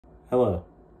Hello.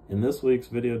 In this week's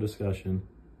video discussion,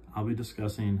 I'll be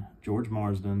discussing George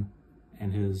Marsden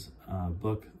and his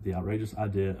book, The Outrageous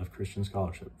Idea of Christian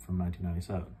Scholarship from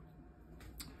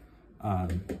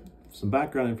 1997. Some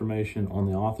background information on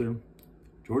the author.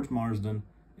 George Marsden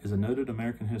is a noted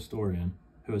American historian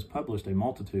who has published a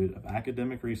multitude of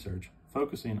academic research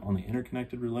focusing on the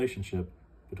interconnected relationship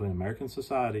between American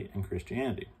society and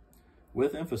Christianity,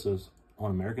 with emphasis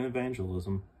on American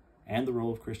evangelism and the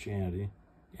role of Christianity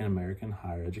in American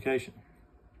higher education.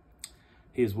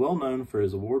 He is well known for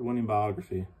his award-winning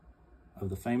biography of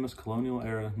the famous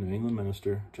colonial-era New England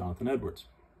minister Jonathan Edwards.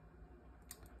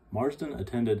 Marsden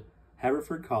attended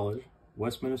Haverford College,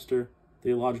 Westminster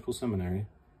Theological Seminary,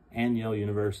 and Yale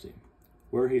University,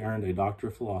 where he earned a Doctor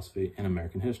of Philosophy in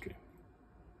American history.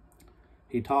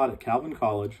 He taught at Calvin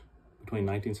College between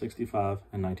 1965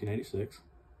 and 1986,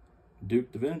 Duke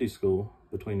Divinity School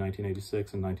between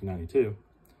 1986 and 1992,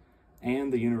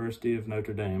 and the University of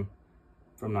Notre Dame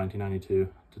from 1992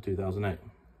 to 2008.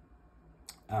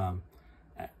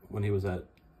 When he was at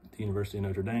the University of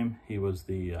Notre Dame, he was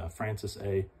the Francis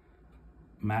A.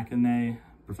 McEnany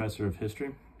Professor of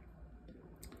History.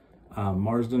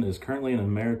 Marsden is currently an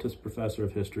Emeritus Professor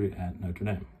of History at Notre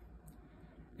Dame.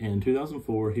 In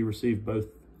 2004, he received both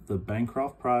the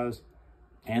Bancroft Prize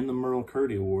and the Merle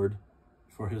Curdy Award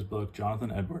for his book,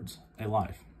 Jonathan Edwards, A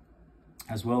Life,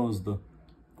 as well as the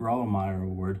Grawemeyer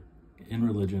Award in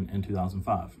Religion in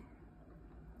 2005.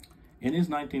 In his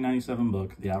 1997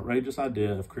 book, The Outrageous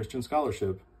Idea of Christian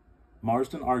Scholarship,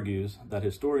 Marsden argues that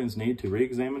historians need to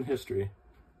re-examine history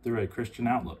through a Christian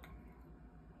outlook.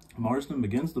 Marsden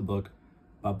begins the book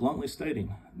by bluntly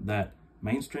stating that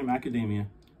mainstream academia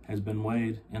has been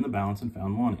weighed in the balance and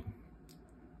found wanting.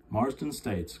 Marsden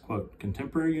states, quote,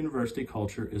 "Contemporary university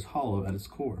culture is hollow at its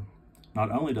core.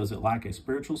 Not only does it lack a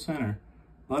spiritual center,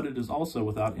 but it is also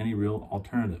without any real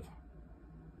alternative."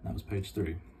 That was page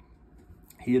 3.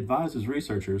 He advises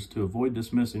researchers to avoid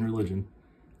dismissing religion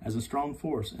as a strong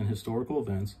force in historical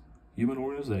events, human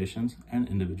organizations, and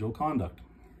individual conduct.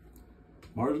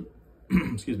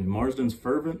 Marsden's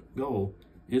fervent goal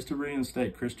is to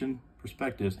reinstate Christian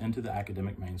perspectives into the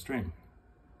academic mainstream.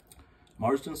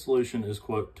 Marsden's solution is,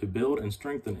 quote, "to build and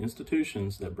strengthen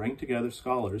institutions that bring together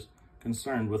scholars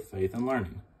concerned with faith and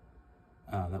learning."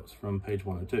 That was from page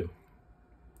 102.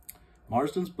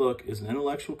 Marsden's book is an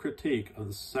intellectual critique of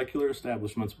the secular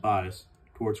establishment's bias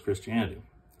towards Christianity,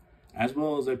 as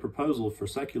well as a proposal for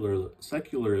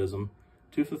secularism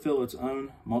to fulfill its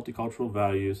own multicultural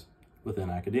values within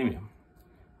academia.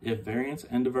 If variance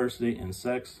and diversity in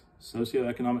sex,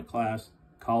 socioeconomic class,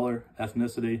 color,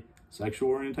 ethnicity, sexual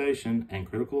orientation, and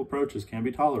critical approaches can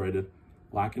be tolerated,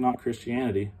 why cannot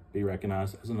Christianity be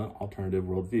recognized as an alternative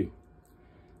worldview?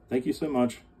 Thank you so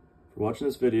much for watching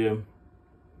this video,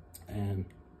 and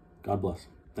God bless.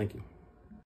 Thank you.